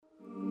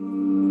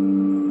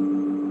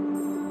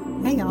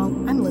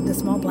y'all, I'm Lid the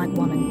Small Black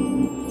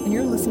Woman, and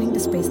you're listening to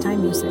Spacetime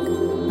Music,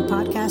 a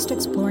podcast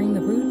exploring the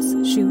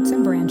roots, shoots,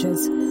 and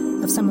branches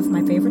of some of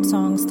my favorite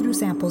songs through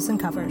samples and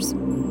covers.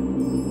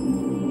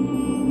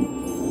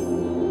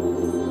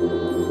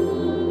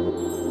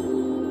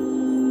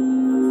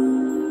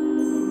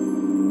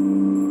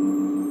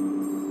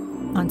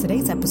 On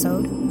today's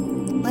episode,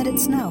 Let It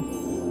Snow.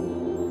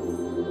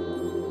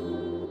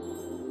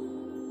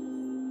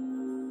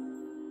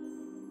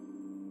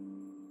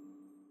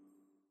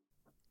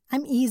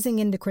 I'm easing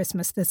into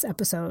Christmas this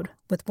episode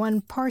with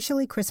one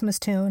partially Christmas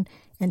tune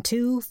and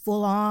two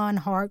full-on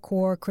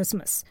hardcore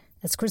Christmas,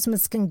 as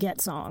Christmas can get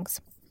songs.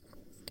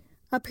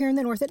 Up here in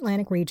the North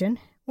Atlantic region,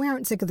 we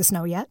aren't sick of the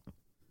snow yet.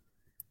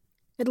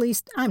 At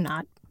least, I'm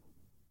not.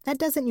 That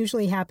doesn't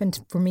usually happen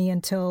for me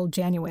until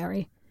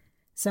January.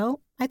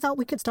 So, I thought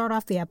we could start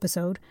off the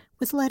episode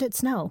with Let It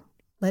Snow.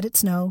 Let it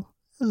snow,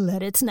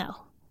 let it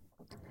snow.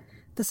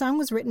 The song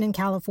was written in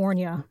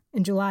California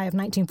in July of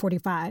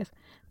 1945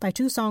 by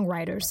two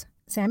songwriters,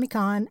 Sammy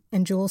Cahn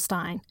and Jules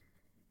Stein.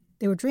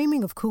 They were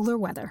dreaming of cooler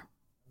weather.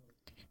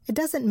 It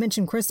doesn't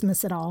mention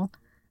Christmas at all,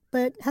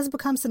 but has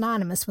become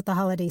synonymous with the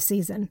holiday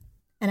season.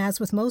 And as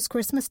with most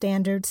Christmas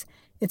standards,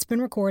 it's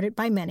been recorded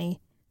by many,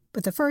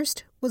 but the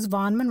first was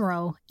Vaughn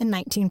Monroe in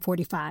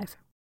 1945.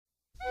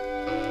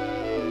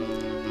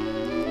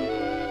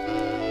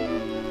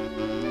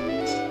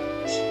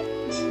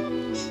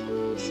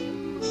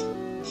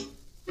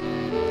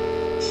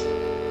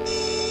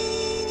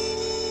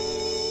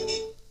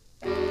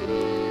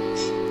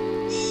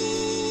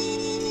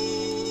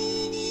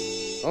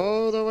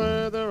 Oh, the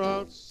weather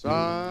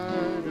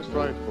outside is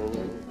frightful,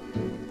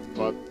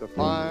 but the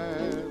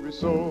fire is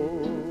so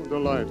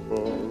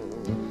delightful.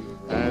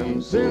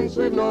 And since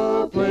we've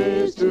no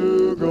place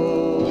to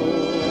go,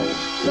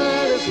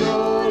 let it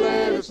snow,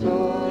 let it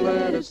snow,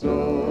 let it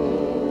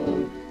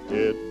snow.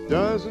 It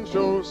doesn't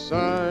show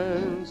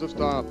signs of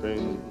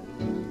stopping,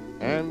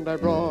 and I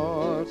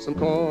brought some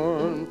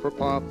corn for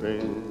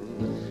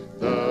popping.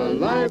 The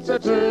lights are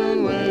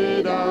turned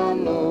way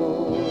down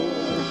low.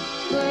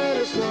 Let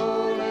it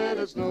snow, let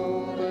it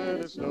snow, let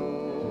it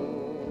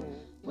snow.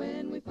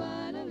 When we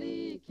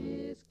finally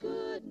kiss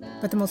goodnight.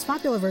 But the most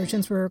popular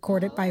versions were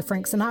recorded by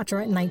Frank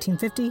Sinatra in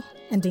 1950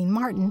 and Dean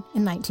Martin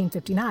in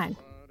 1959.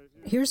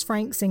 Here's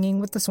Frank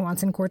singing with the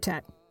Swanson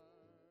Quartet.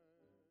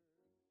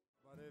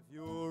 But if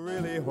you'll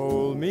really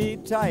hold me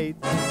tight,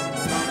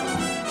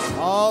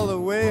 all the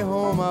way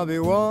home I'll be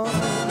warm.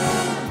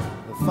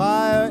 The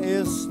fire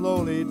is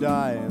slowly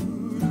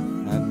dying,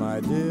 and my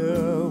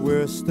dear,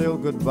 we're still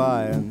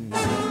goodbying.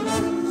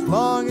 As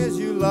long as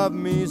you love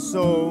me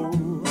so,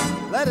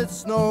 let it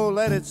snow,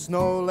 let it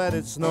snow, let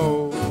it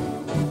snow.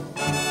 He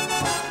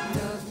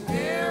doesn't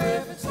care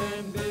if it's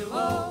 10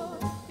 below.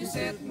 He's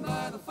sitting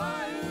by the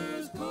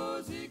fire's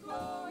cozy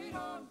glow. He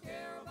don't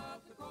care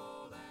about the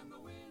cold and the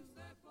winds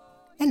that blow.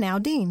 And now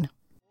Dean.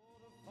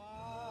 The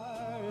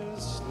fire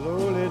is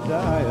slowly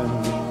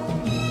dying,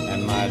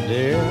 and my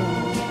dear,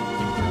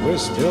 we're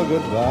still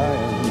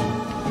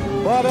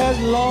goodbying. But as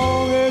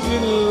long as you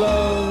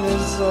love me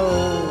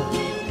so,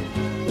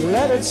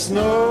 let it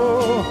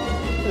snow,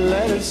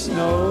 let it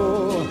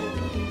snow,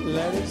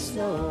 let it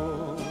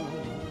snow.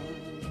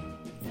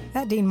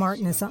 That Dean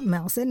Martin is something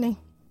else, isn't he?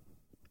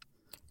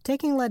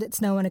 Taking Let It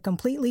Snow in a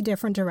completely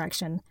different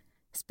direction,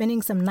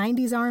 spinning some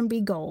 90s R&B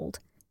gold,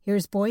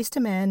 here's Boyz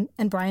II Men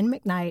and Brian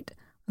McKnight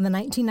on the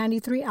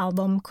 1993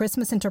 album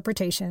Christmas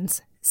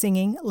Interpretations,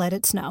 singing Let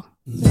It Snow.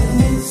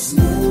 Let it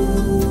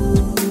snow.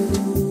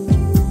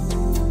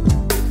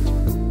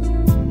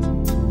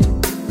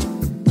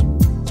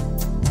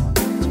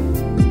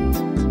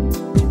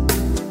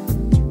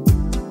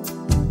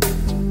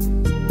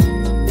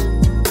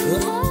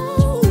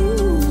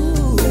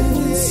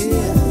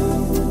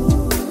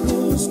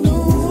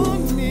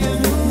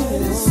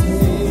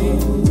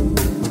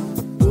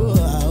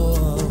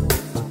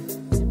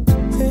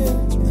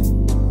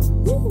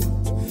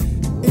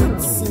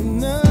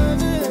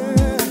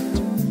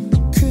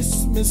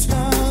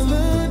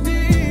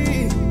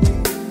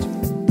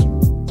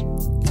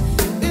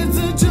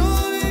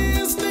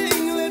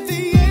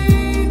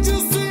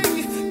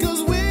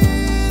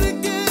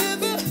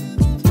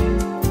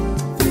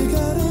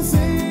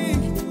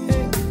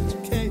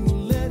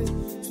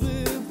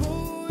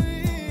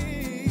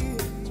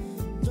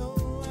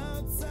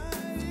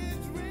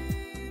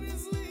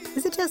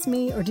 Is it just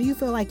me, or do you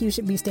feel like you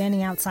should be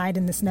standing outside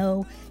in the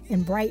snow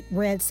in bright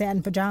red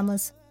satin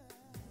pajamas?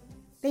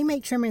 They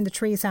make trimming the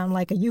tree sound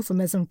like a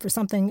euphemism for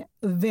something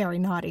very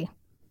naughty.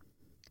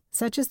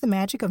 Such is the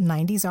magic of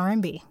 90s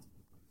R&B.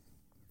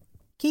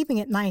 Keeping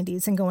it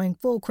 90s and going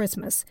full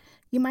Christmas,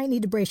 you might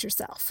need to brace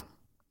yourself.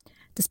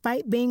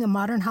 Despite being a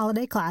modern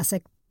holiday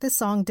classic, this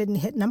song didn't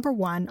hit number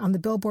 1 on the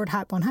Billboard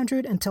Hot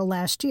 100 until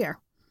last year,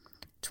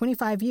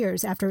 25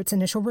 years after its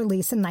initial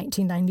release in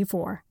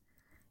 1994.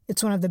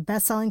 It's one of the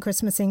best-selling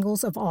Christmas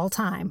singles of all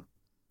time.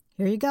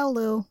 Here you go,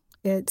 Lou.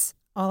 It's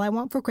All I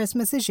Want for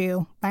Christmas Is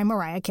You by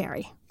Mariah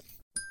Carey.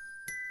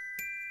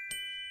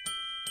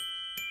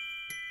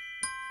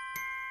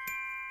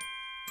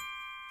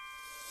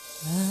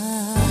 I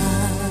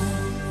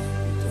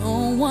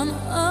don't want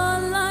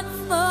a lot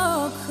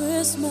for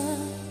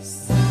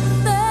Christmas.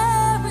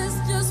 There is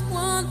just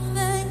one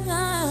thing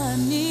I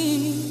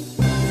need.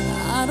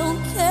 I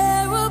don't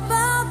care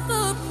about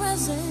the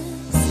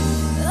presents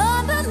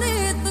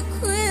underneath the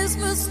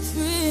Christmas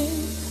tree.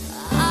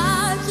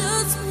 I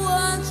just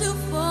want you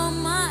for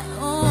my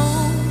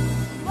own,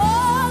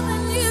 more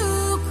than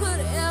you could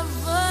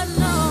ever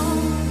know.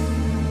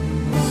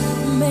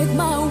 Make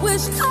my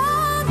wish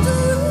come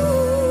true.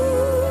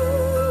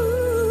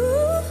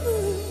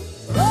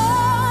 All I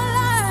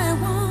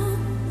want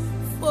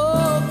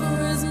for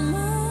Christmas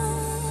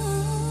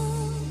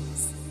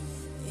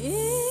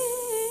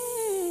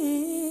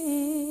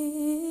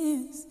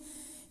is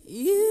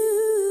you.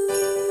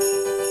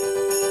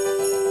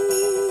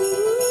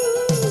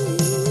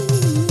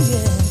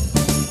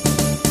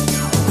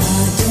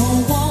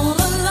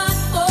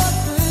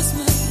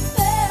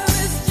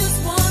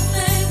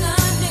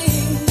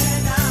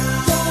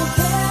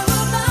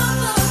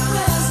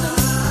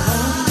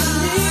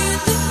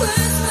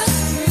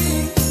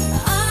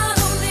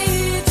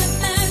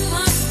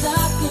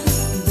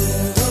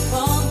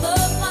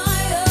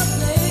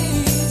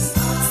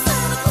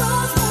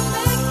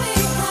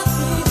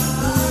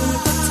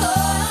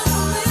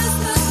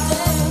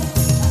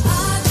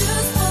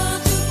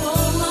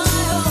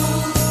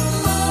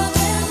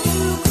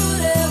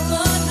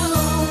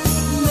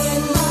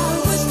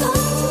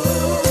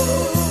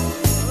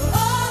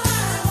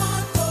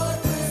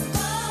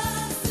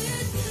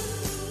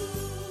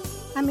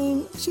 I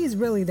mean, she's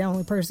really the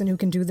only person who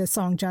can do this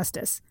song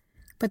justice.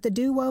 But the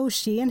duo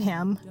She and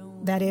Him,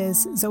 that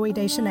is Zooey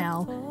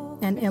Deschanel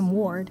and M.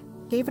 Ward,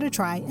 gave it a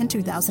try in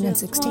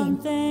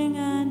 2016.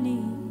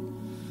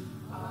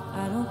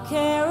 I don't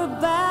care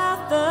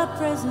about the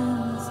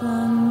presents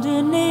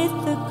underneath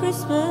the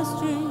Christmas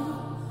tree.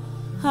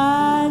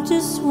 I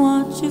just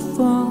want you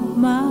for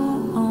my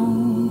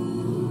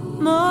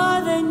own,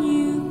 more than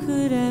you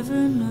could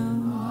ever know.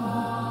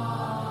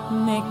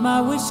 Make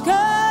my wish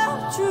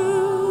come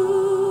true.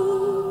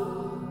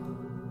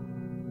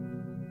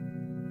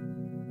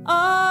 All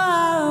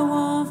I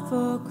want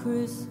for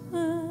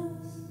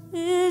Christmas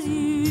is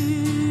you.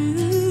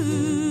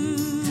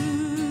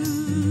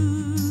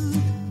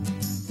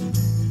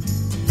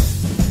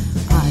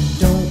 I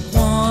don't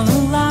want a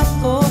lot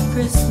for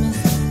Christmas.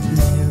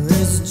 There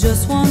is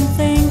just one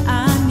thing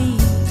I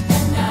need.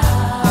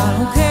 I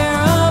don't care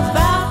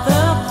about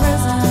the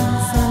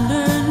presents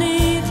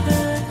underneath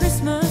the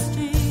Christmas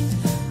tree.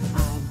 I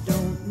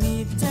don't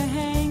need to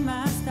hang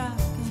my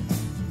stocking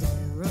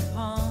there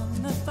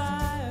upon the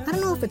fire. I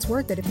don't know if it's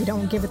worth it if you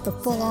don't give it the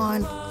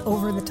full-on,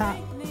 over-the-top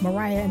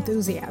Mariah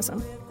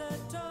enthusiasm.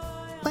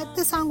 But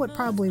this song would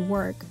probably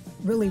work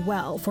really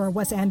well for a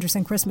Wes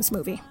Anderson Christmas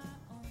movie.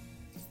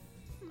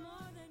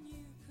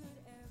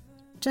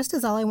 Just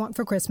as All I Want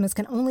for Christmas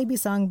can only be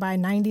sung by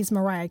 90s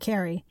Mariah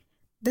Carey,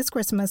 This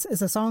Christmas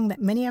is a song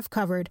that many have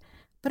covered,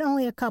 but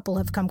only a couple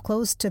have come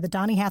close to the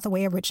Donny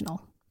Hathaway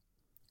original.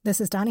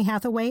 This is Donny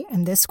Hathaway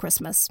and This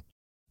Christmas.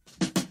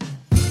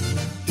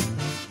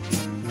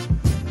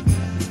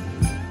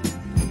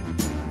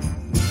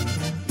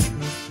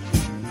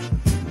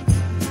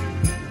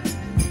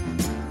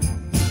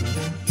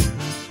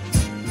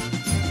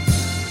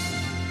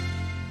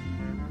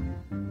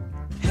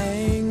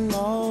 Hang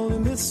all the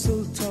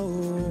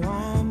mistletoe,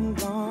 I'm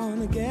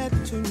gonna get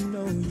to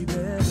know you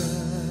better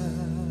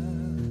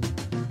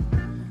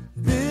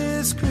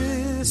this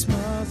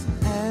Christmas.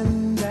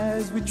 And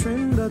as we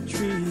trim the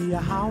tree,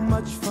 how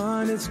much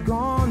fun it's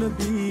gonna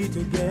be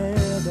together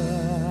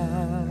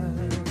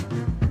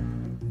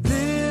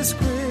this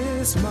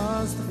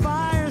Christmas. The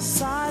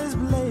fireside is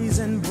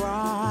blazing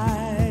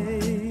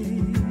bright,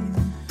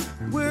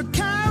 we're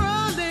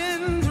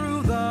caroling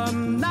through the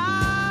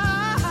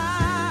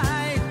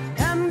night,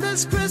 and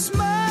this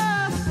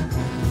Christmas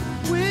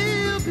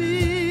will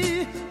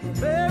be a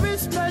very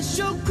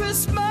special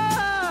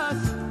Christmas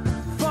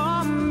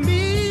for me.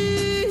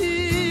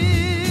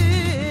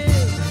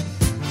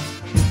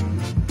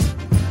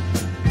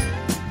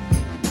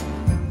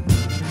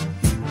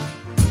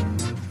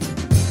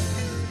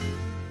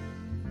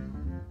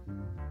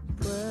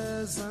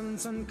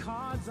 Presents and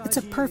cards are It's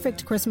a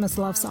perfect Christmas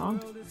love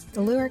song.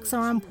 The lyrics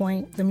are on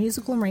point, the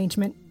musical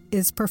arrangement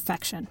is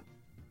perfection.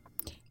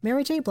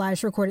 Mary J.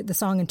 Blige recorded the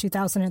song in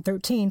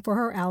 2013 for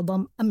her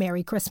album A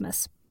Merry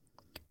Christmas.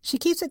 She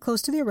keeps it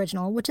close to the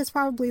original, which is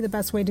probably the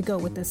best way to go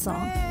with this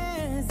song.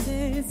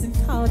 Presents and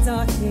cards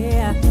are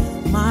here.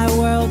 My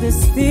world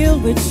is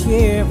filled with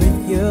cheer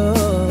with you.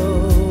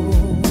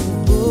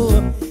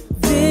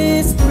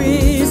 This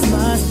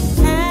Christmas,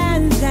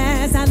 and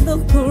as I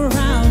look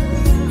around,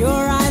 your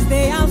eyes,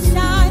 they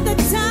outshine the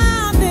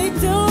time they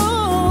do.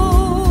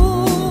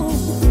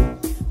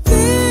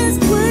 This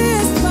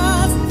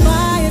Christmas,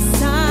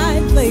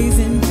 fireside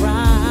blazing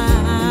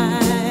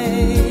bright,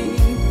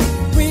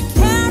 we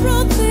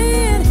carol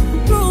then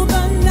through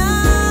the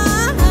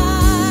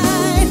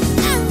night,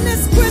 and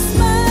this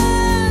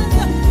Christmas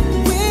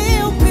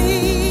will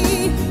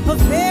be a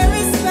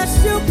very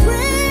special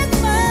Christmas.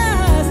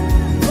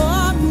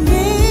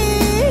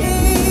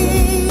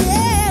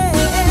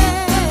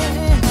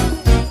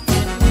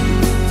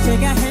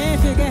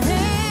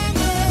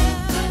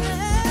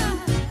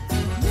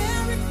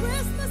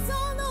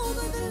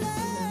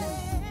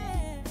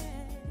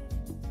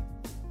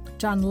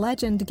 John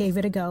Legend gave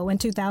it a go in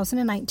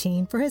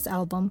 2019 for his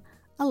album,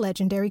 A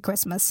Legendary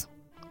Christmas.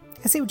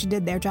 I see what you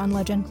did there, John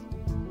Legend.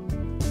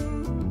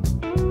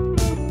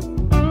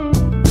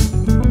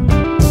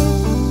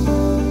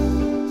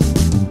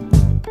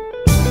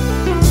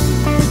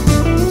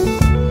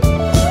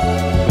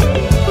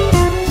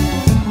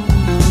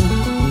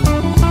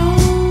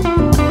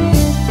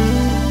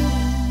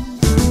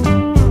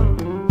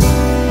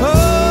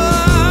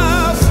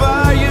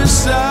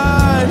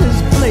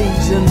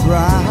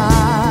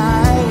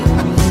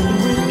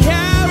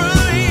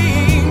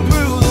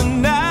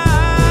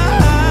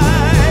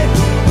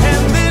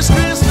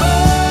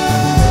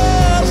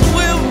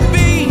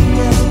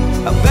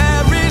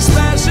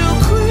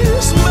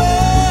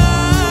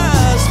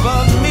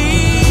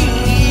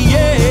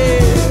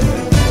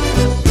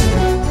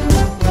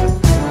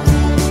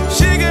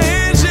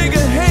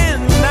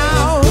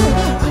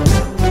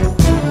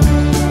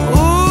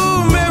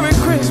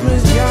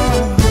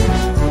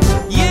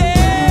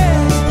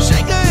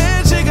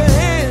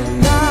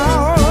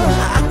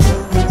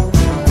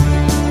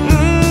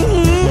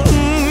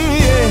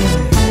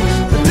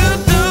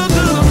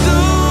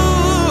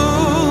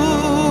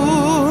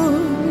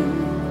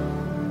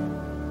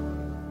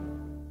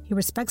 He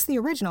respects the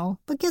original,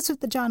 but gives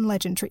it the John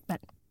Legend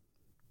treatment.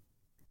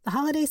 The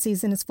holiday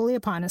season is fully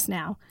upon us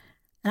now,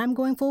 and I'm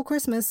going full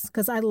Christmas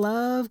because I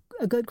love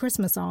a good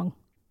Christmas song.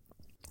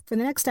 For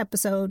the next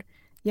episode,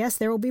 yes,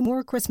 there will be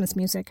more Christmas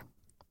music.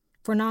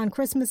 For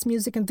non-Christmas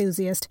music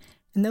enthusiasts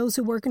and those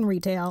who work in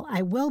retail,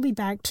 I will be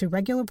back to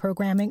regular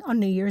programming on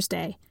New Year's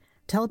Day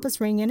to help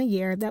us ring in a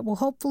year that will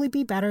hopefully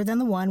be better than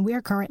the one we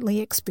are currently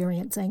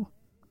experiencing.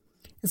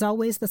 As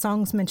always, the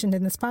songs mentioned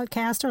in this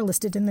podcast are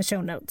listed in the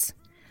show notes.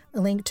 A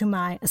link to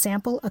my A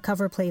Sample, A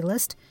Cover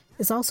playlist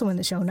is also in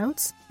the show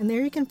notes, and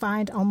there you can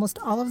find almost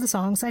all of the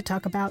songs I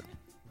talk about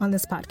on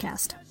this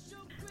podcast.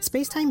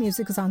 Spacetime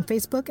Music is on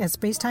Facebook as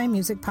Spacetime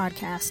Music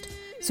Podcast,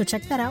 so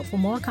check that out for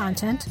more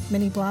content,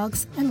 mini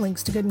blogs, and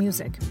links to good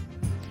music.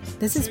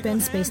 This has been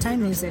Spacetime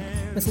Music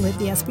with Liv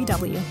the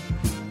SBW.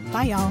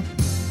 Bye, y'all.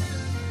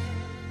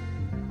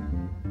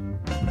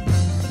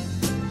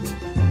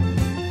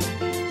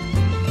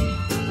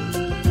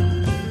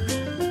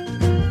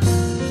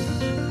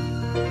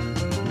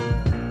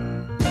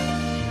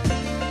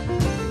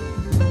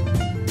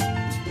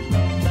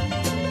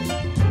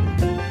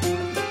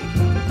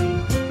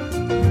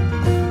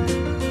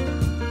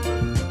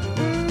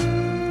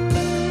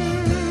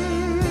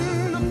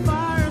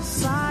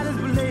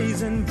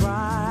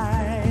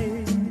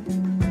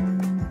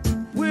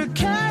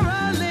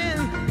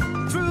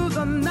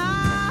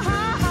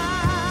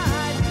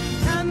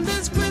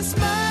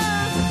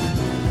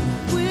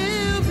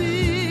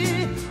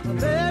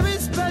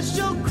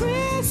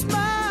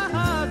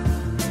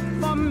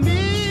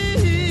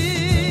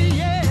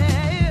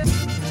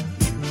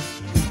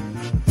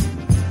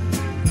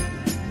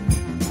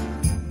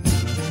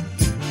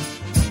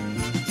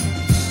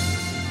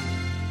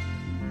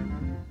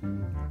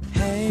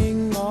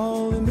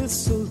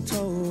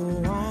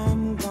 Mistletoe,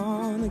 I'm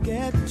gonna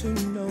get to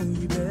know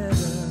you better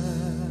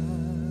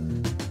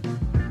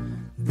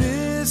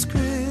this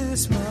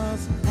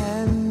Christmas.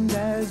 And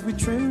as we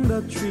trim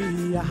the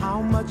tree,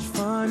 how much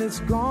fun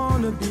it's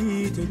gonna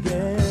be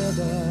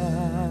together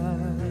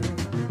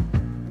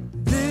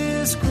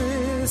this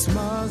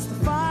Christmas. The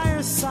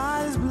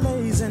fireside is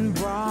blazing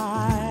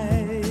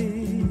bright,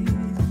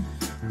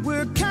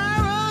 we're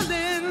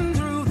caroling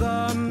through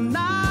the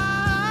night,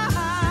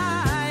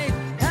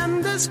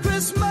 and this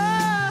Christmas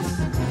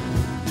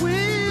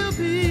will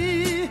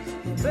be a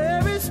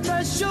very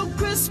special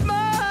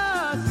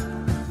Christmas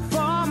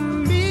for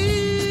me.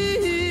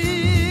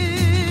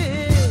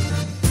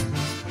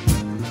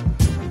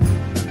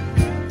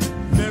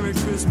 Merry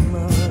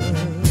Christmas.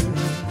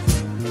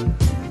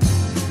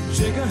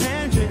 Shake a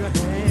hand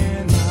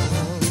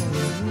now.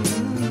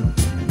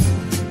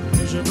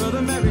 Wish your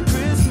brother Merry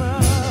Christmas.